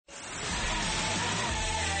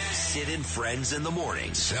Sid and Friends in the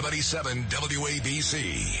morning. 77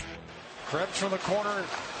 WABC. Krebs from the corner,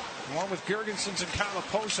 along with Girgensons and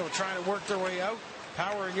Calaposo trying to work their way out.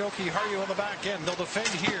 Power and Yoki Haru on the back end. They'll defend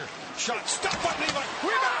here. Shot stopped by Levi.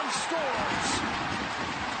 Rebound scores.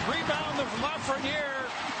 Rebound of Lafreniere.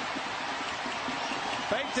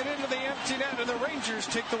 Banked it into the empty net, and the Rangers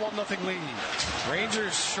take the 1-0 lead.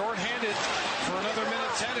 Rangers shorthanded for another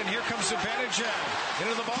minute 10, and here comes Zibanejad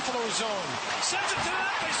into the Buffalo zone. Sends it to the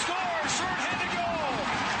net. They score. Shorthanded goal.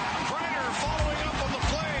 Kreider following up on the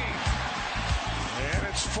play.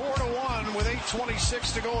 And it's 4-1 with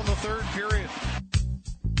 8:26 to go in the third period.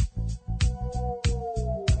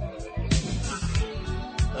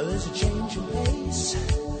 There's a change of pace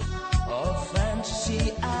of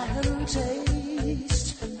fantasy and taste.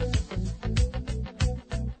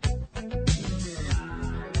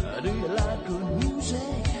 Do you like good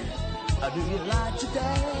music? Do you like to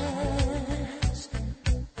dance?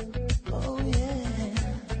 Oh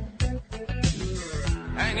yeah.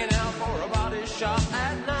 Hanging out for a body shop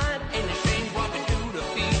at night. Ain't ashamed what we do to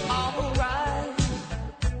feel alright.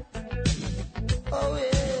 Oh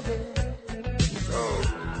yeah.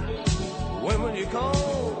 When will you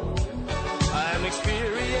come? I'm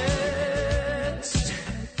experienced.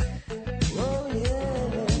 Oh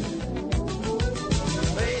yeah.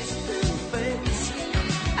 Face to face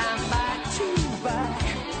and back to back.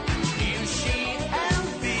 You see and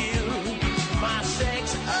feel my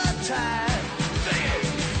sex attack.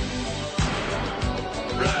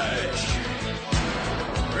 Rush.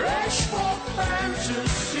 Rush for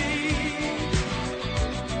fantasy.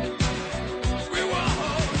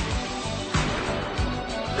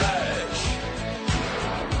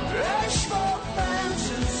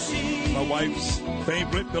 My wife's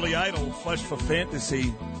favorite, Billy Idol, Flesh for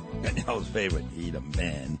Fantasy. Danielle's favorite, Eat a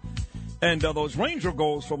Man. And those Ranger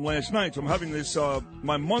goals from last night. So I'm having this,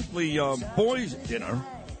 my monthly boys' dinner.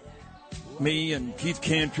 Me and Keith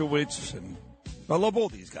Kantrowitz, and I love all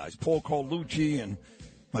these guys. Paul Carlucci, and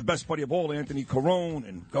my best buddy of all, Anthony Carone,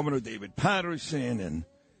 and Governor David Patterson. And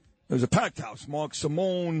there's a packed house. Mark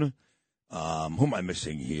Simone. Who am I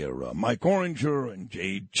missing here? Mike Oranger and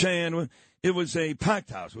Jade Chan. It was a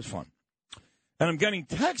packed house. It was fun. And I'm getting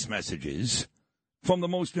text messages from the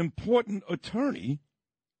most important attorney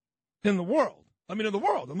in the world. I mean, in the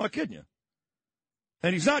world. I'm not kidding you.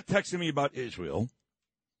 And he's not texting me about Israel.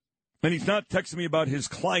 And he's not texting me about his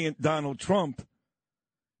client, Donald Trump.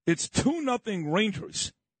 It's 2-0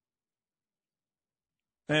 Rangers.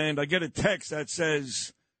 And I get a text that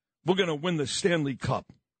says, we're going to win the Stanley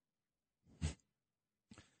Cup.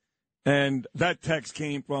 And that text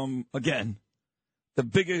came from, again, the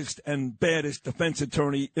biggest and baddest defense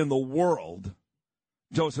attorney in the world,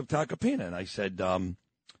 Joseph Tacopina. And I said,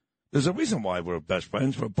 there's a reason why we're best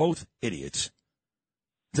friends. We're both idiots.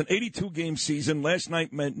 It's an 82-game season. Last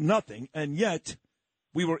night meant nothing, and yet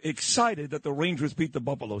we were excited that the Rangers beat the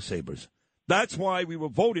Buffalo Sabres. That's why we were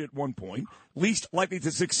voted at one point least likely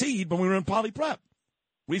to succeed when we were in poly prep.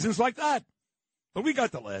 Reasons like that. But we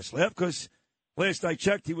got the last laugh because last I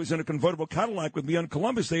checked, he was in a convertible Cadillac with me on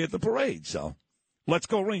Columbus Day at the parade. So let's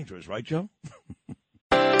go Rangers, right, Joe?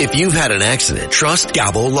 If you've had an accident, trust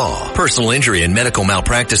Gabo Law. Personal injury and medical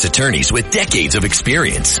malpractice attorneys with decades of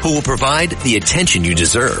experience who will provide the attention you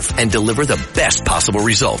deserve and deliver the best possible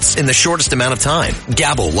results in the shortest amount of time.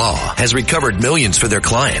 Gabo Law has recovered millions for their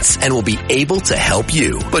clients and will be able to help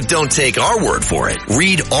you. But don't take our word for it.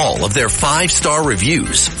 Read all of their 5-star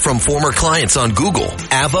reviews from former clients on Google,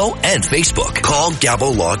 Avo, and Facebook. Call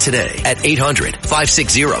Gabo Law today at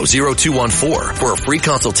 800-560-0214 for a free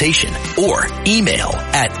consultation or email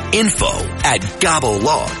at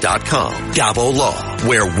info@gabolaw.com. Gabo Law,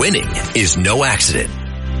 where winning is no accident.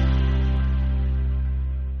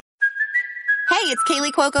 Hey, it's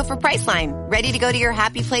Kaylee Cuoco for Priceline. Ready to go to your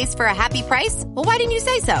happy place for a happy price? Well, why didn't you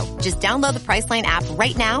say so? Just download the Priceline app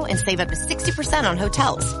right now and save up to 60% on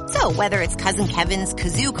hotels. So whether it's Cousin Kevin's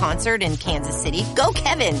Kazoo Concert in Kansas City, go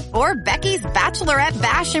Kevin, or Becky's Bachelorette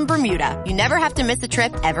Bash in Bermuda, you never have to miss a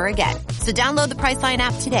trip ever again. So download the Priceline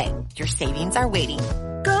app today. Your savings are waiting.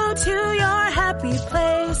 Go to your happy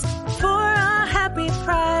place for a happy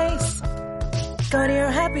price. Go to your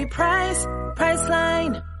happy price,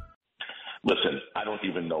 Priceline. Listen, I don't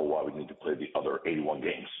even know why we need to play the other 81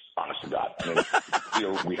 games, honest to God. I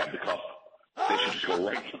mean, we have the cup. They should just go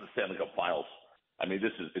right to the Stanley Cup Finals. I mean,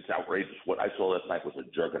 it's outrageous. What I saw last night was a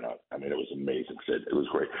juggernaut. I mean, it was amazing, Sid. It was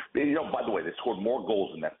great. By the way, they scored more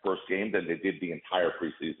goals in that first game than they did the entire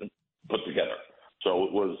preseason put together. So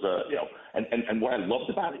it was, and what I loved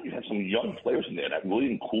about it, you had some young players in there. That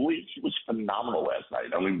William Cooley, he was phenomenal last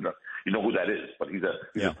night. I mean, you know who that is, but he's a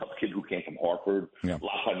tough kid who came from Hartford. Yeah.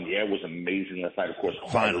 Lafreniere was amazing last night. Of course,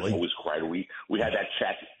 Finally. always cried. We had that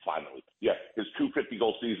chat finally. Yeah, his 2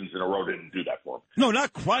 50-goal seasons in a row didn't do that for him. No,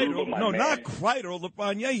 not Kreider. No, not Kreider.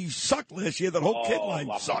 Lafreniere, he sucked last year. That whole kid line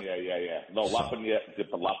sucked. Yeah. No, Lafreniere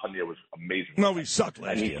was amazing. No, he sucked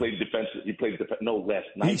last year. And he played defense. No, last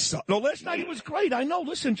night. He sucked. No, last night he was great. I know.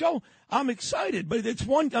 Listen, Joe, I'm excited, but it's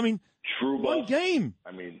one game.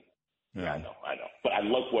 I mean, yeah, I know. But I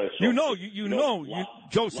love what I saw. You know,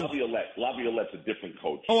 Joseph. Laviolette's a different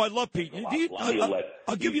coach. Oh, I love Pete.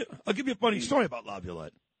 I'll give you a funny story about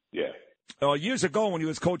Laviolette. Yeah. Years ago when he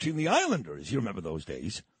was coaching the Islanders, you remember those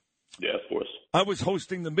days. Yeah, of course. I was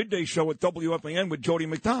hosting the midday show at WFAN with Jody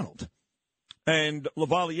McDonald. And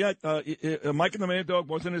Laviolette, Mike and the Mad Dog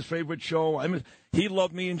wasn't his favorite show. He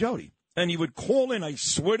loved me and Jody. And he would call in, I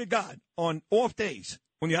swear to God, on off days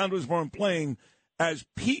when the Islanders weren't playing, as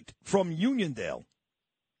Pete from Uniondale.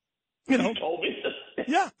 You know. He told me.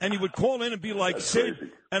 Yeah, and he would call in and be like, Sid,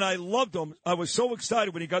 and I loved him. I was so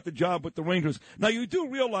excited when he got the job with the Rangers. Now, you do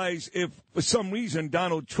realize if, for some reason,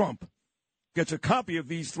 Donald Trump gets a copy of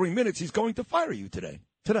these 3 minutes, he's going to fire you today.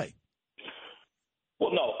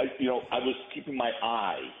 Well, no, I was keeping my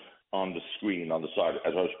eye on the screen on the side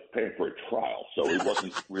as I was preparing for a trial, so it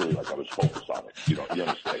wasn't really like I was focused on it. You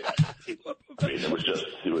understand that? I mean, it was just.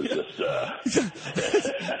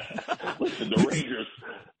 Listen, the Rangers,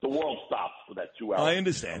 the world stopped for that 2 hours. I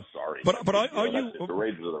understand. I'm sorry, but are you? The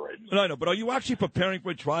Rangers are the Rangers. No, I know, but are you actually preparing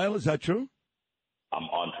for a trial? Is that true? I'm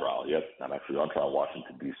on trial. Yes, I'm actually on trial in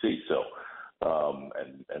Washington D.C. So.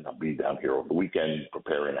 And I'll be down here over the weekend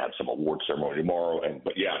preparing to have some award ceremony tomorrow.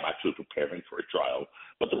 But yeah, I'm actually preparing for a trial.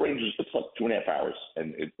 But the Rangers, it's like 2.5 hours,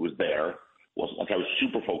 and it was there. It wasn't like I was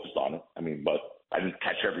super focused on it. I mean, but I didn't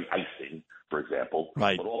catch every icing, for example.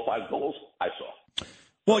 Right. But all 5 goals, I saw.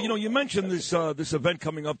 Well, you mentioned this event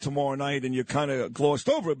coming up tomorrow night, and you kind of glossed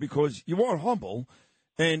over it because you are humble.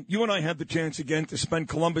 And you and I had the chance again to spend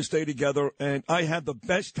Columbus Day together, and I had the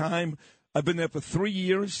best time. I've been there for 3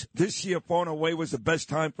 years. This year, far and away, was the best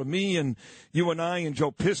time for me and you and I and Joe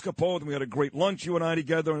Piscopo. And we had a great lunch, you and I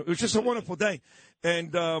together. It was just a wonderful day.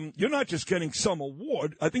 And you're not just getting some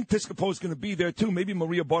award. I think Piscopo's going to be there, too. Maybe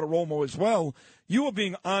Maria Bartiromo as well. You are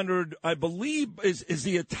being honored, I believe, is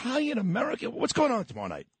the Italian-American. What's going on tomorrow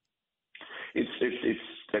night? It's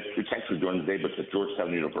actually during the day, but it's at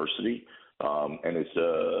Georgetown University. And it's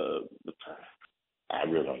I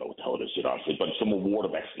really don't know what the hell it is, honestly, but some award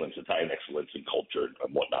of excellence, Italian excellence in culture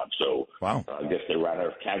and whatnot. So wow. I guess they ran out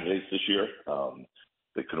of candidates this year.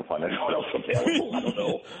 They couldn't find anyone else available. I don't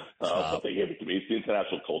know. But they gave it to me. It's the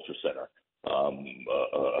International Culture Center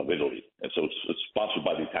of Italy. And so it's sponsored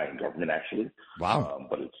by the Italian government, actually. Wow.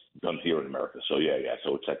 But it's done here in America. So, yeah.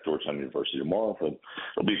 So it's at Georgetown University tomorrow. So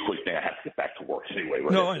it'll be a quick thing. I have to get back to work anyway.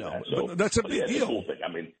 Right. No, I know. So, but that's a big deal. It's a cool thing. I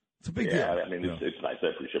mean, it's a big deal. I mean, it's nice.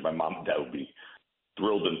 I appreciate it. My mom and dad would be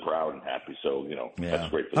thrilled and proud and happy. So, that's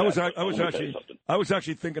great for I was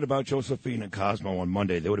actually thinking about Josephine and Cosmo on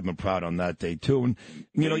Monday. They would have been proud on that day, too. And,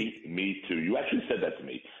 me too. You actually said that to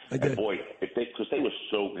me. I did. And boy, because they were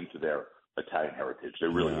so into their Italian heritage. They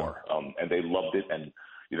really were. And they loved it. And,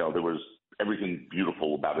 there was everything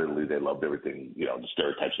beautiful about Italy. They loved everything, the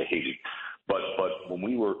stereotypes they hated. But when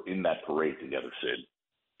we were in that parade together, Sid,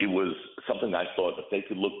 it was something I thought if they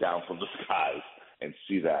could look down from the skies and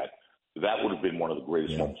see that would have been one of the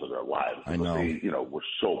greatest moments of their lives. I know. They, we're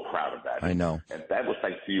so proud of that. I know. And that was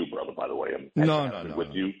thanks to you, brother, by the way. No. With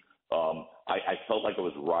you. I felt like I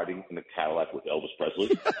was riding in a Cadillac with Elvis Presley.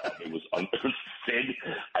 It was Sid.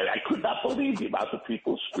 I could not believe the amount of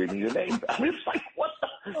people screaming your name. I mean, it's like, what the?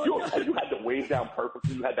 You had the wave down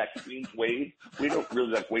perfectly. You had that clean wave. We don't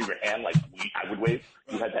really wave your hand like I would wave.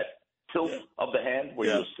 You had that tilt of the hand where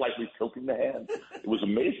you were slightly tilting the hand. It was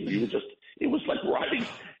amazing. It was like riding.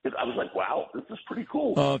 I was like, wow, this is pretty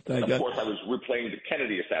cool. Oh, thank God. Of course, I was replaying the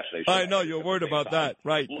Kennedy assassination. I know, you were worried about that.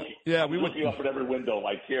 Right. We were looking up at every window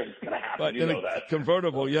like, here, it's going to happen. Right, you know that.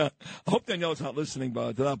 Convertible, yeah. I hope Danielle's not listening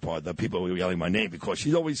to that part, that people were yelling my name, because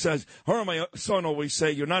she always says, her and my son always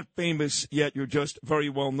say, you're not famous yet, you're just very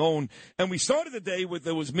well known. And we started the day with,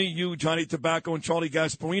 it was me, you, Johnny Tobacco, and Charlie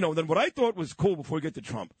Gasparino. Then what I thought was cool before we get to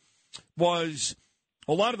Trump was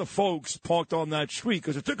a lot of the folks parked on that street,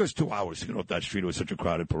 because it took us 2 hours to get off that street. It was such a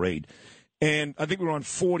crowded parade. And I think we were on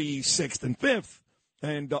 46th and 5th.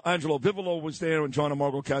 And Angelo Vivolo was there, and John and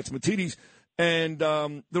Margot Katsimatidis. And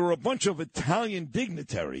there were a bunch of Italian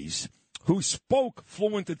dignitaries who spoke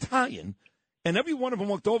fluent Italian. And every one of them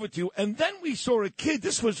walked over to you. And then we saw a kid,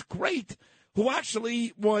 this was great, who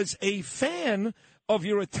actually was a fan of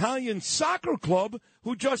your Italian soccer club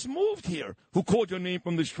who just moved here, who called your name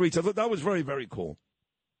from the streets. I thought that was very, very cool.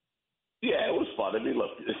 Yeah, it was fun. I mean,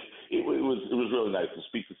 look, it was really nice to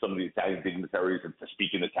speak to some of the Italian dignitaries and to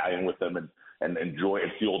speak in Italian with them and enjoy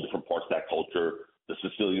and see all different parts of that culture. The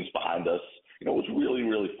Sicilians behind us. It was really,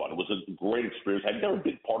 really fun. It was a great experience. I've never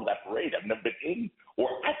been part of that parade. I've never been in or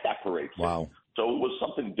at that parade. Wow. So it was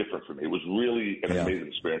something different for me. It was really an amazing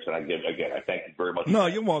experience. And I thank you very much. No,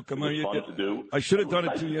 you're welcome. It was fun to do. I should have done it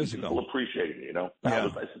nice 2 years ago. People appreciating, It was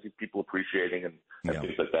nice to see people appreciating and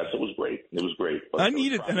things like that. So it was great. It was great. But I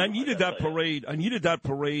needed that parade. I needed that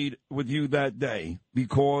parade with you that day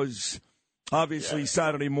because obviously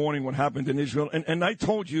Saturday morning what happened in Israel. And I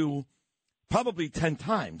told you probably 10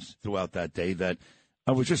 times throughout that day that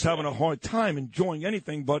I was just having a hard time enjoying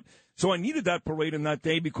anything. But so I needed that parade in that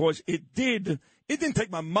day because it didn't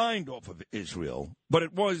take my mind off of Israel, but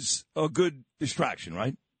it was a good distraction,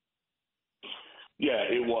 right? Yeah,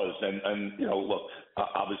 it was. And look,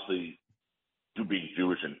 obviously, you being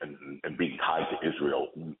Jewish and being tied to Israel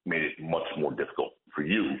made it much more difficult for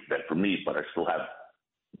you than for me, but I still have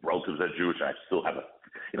relatives that are Jewish, and I still have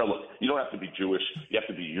look, you don't have to be Jewish, you have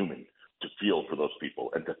to be human to feel for those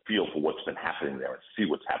people and to feel for what's been happening there and see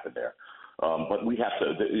what's happened there. But we have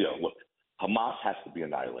to, look, Hamas has to be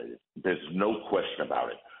annihilated. There's no question about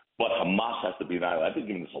it. But Hamas has to be annihilated. I've been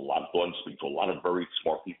giving this a lot of thought and speaking to a lot of very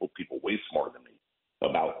smart people way smarter than me,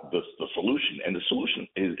 about the solution. And the solution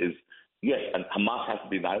is yes, and Hamas has to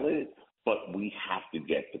be annihilated, but we have to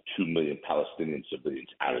get the 2 million Palestinian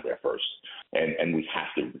civilians out of there first. And we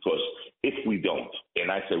have to, because if we don't,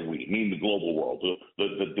 and I say we, mean the global world,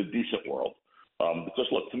 the decent world, because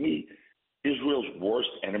look, to me, Israel's worst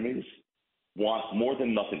enemies want more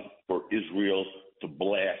than nothing for Israel to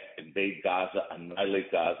blast, invade Gaza,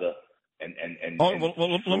 annihilate Gaza,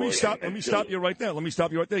 let me stop you right there. Let me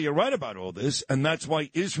stop you right there. You're right about all this, and that's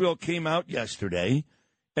why Israel came out yesterday,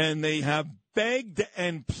 and they have begged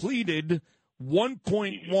and pleaded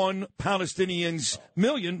 1.1 Palestinians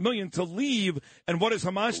million to leave. And what is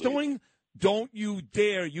Hamas doing? Don't you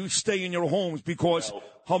dare you stay in your homes, because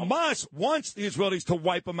Hamas wants the Israelis to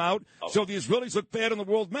wipe them out, so the Israelis look bad on the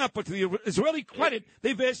world map. But to the Israeli credit,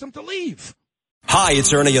 they've asked them to leave. Hi,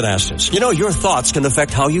 it's Ernie Anastas. Your thoughts can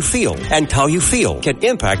affect how you feel, and how you feel can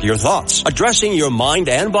impact your thoughts. Addressing your mind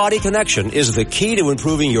and body connection is the key to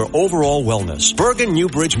improving your overall wellness. Bergen New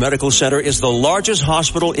Bridge Medical Center is the largest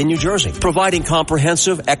hospital in New Jersey, providing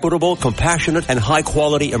comprehensive, equitable, compassionate, and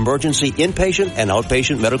high-quality emergency inpatient and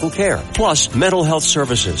outpatient medical care, plus mental health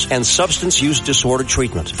services and substance use disorder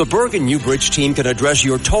treatment. The Bergen New Bridge team can address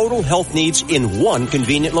your total health needs in one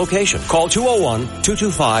convenient location. Call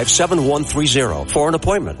 201-225-7130. For an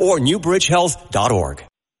appointment, or newbridgehealth.org.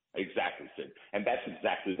 Exactly, Sid. And that's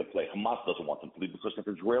exactly the play. Hamas doesn't want them to leave, because if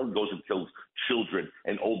Israel goes and kills children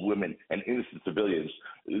and old women and innocent civilians,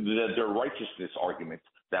 their righteousness argument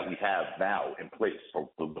that we have now in place for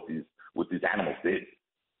what these animals did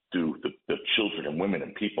to the children and women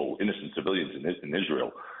and people, innocent civilians in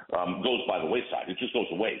Israel, goes by the wayside. It just goes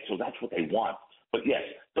away. So that's what they want. But yes,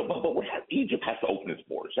 but Egypt has to open its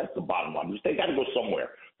borders. That's the bottom line. They got to go somewhere.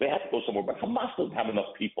 They have to go somewhere. But Hamas doesn't have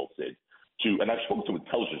enough people, Sid, and I spoke to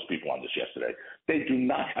intelligence people on this yesterday. They do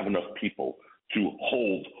not have enough people to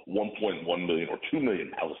hold 1.1 million or 2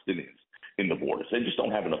 million Palestinians in the borders. They just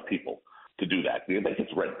don't have enough people to do that. They can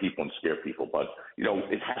threaten people and scare people, but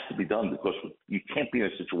it has to be done, because you can't be in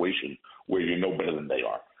a situation where you know better than they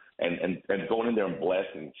are. And going in there and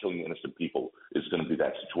blasting and killing innocent people is going to be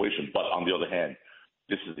that situation. But on the other hand,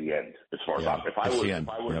 this is the end as far as if I was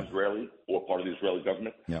Israeli or part of the Israeli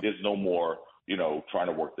government, there's no more trying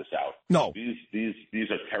to work this out. No, these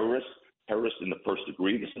are terrorists in the first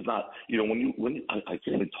degree. This is not I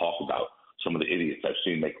can't even talk about some of the idiots I've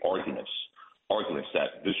seen make arguments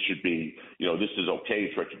that this should be this is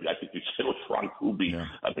okay. I think you said it was Ron Kubi. Yeah.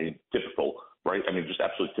 I mean, typical. Right? I mean, just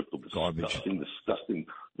absolutely typical,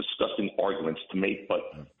 disgusting arguments to make. But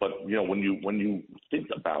when you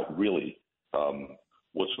think about really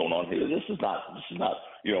what's going on here, this is not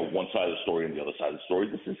one side of the story and the other side of the story.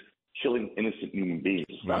 This is killing innocent human beings.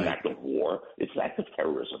 It's not an act of war. It's an act of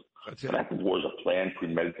terrorism. An act of war is a planned,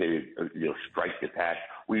 premeditated strike attack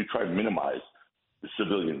where you try to minimize the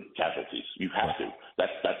civilian casualties. You have to.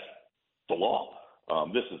 That's the law.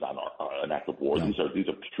 This is not an act of war. No. These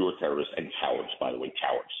are pure terrorists and cowards, by the way,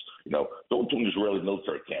 cowards. Go to an Israeli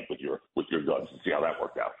military camp with your guns and see how that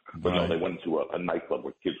worked out. But no, they went into a nightclub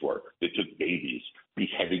where kids were. They took babies,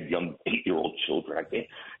 beheaded young 8-year-old children.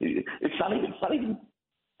 It's not even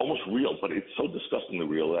almost real, but it's so disgustingly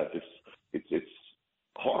real that it's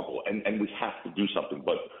horrible. And we have to do something,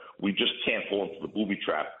 but we just can't fall into the booby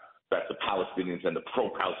trap that the Palestinians and the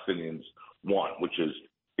pro-Palestinians want, which is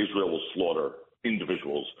Israel will slaughter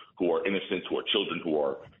individuals who are innocent, who are children, who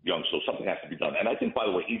are young. So something has to be done. And I think, by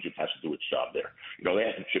the way, Egypt has to do its job there. They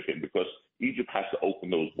have to chip in because Egypt has to open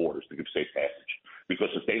those borders to give safe passage. Because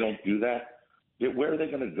if they don't do that, where are they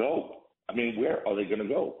going to go? I mean, where are they going to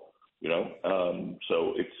go?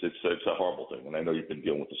 So it's a horrible thing. And I know you've been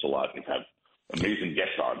dealing with this a lot. You've had amazing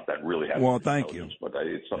guests on that really have. Well, thank you. But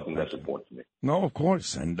it's something that's important to me. No, of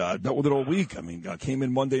course. And dealt with it all week. I mean, I came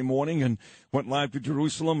in Monday morning and went live to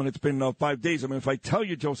Jerusalem, and it's been 5 days. I mean, if I tell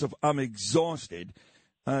you, Joseph, I'm exhausted.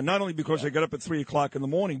 Not only because I got up at 3 o'clock in the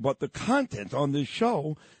morning, but the content on this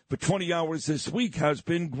show for 20 hours this week has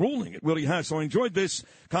been grueling. It really has. So I enjoyed this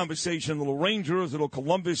conversation, little Rangers, little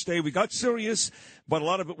Columbus Day. We got serious, but a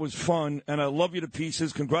lot of it was fun, and I love you to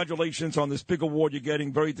pieces. Congratulations on this big award you're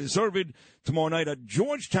getting. Very deserved tomorrow night at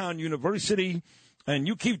Georgetown University. And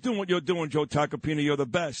you keep doing what you're doing, Joe Tacopina. You're the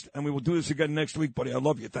best. And we will do this again next week, buddy. I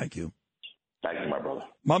love you. Thank you. Thank you, my brother.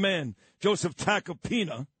 My man, Joseph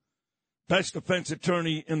Tacopina. Best defense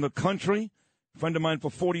attorney in the country, friend of mine for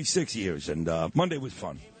 46 years, and Monday was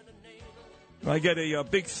fun. I get a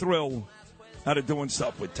big thrill out of doing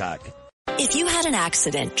stuff with Tac. If you had an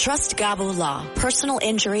accident, trust Gabo Law, personal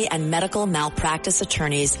injury and medical malpractice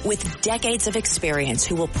attorneys with decades of experience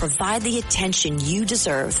who will provide the attention you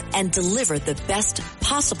deserve and deliver the best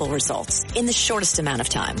possible results in the shortest amount of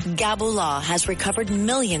time. Gabo Law has recovered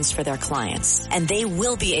millions for their clients, and they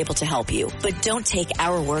will be able to help you. But don't take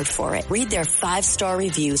our word for it. Read their 5-star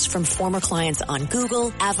reviews from former clients on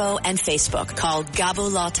Google, Avo, and Facebook. Call Gabo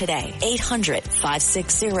Law today,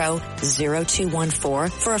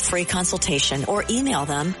 800-560-0214 for a free consultation, or email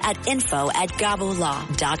them at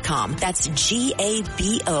info@gabolaw.com. That's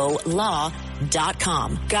GABO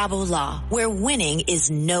law.com. Gabo Law, where winning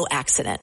is no accident.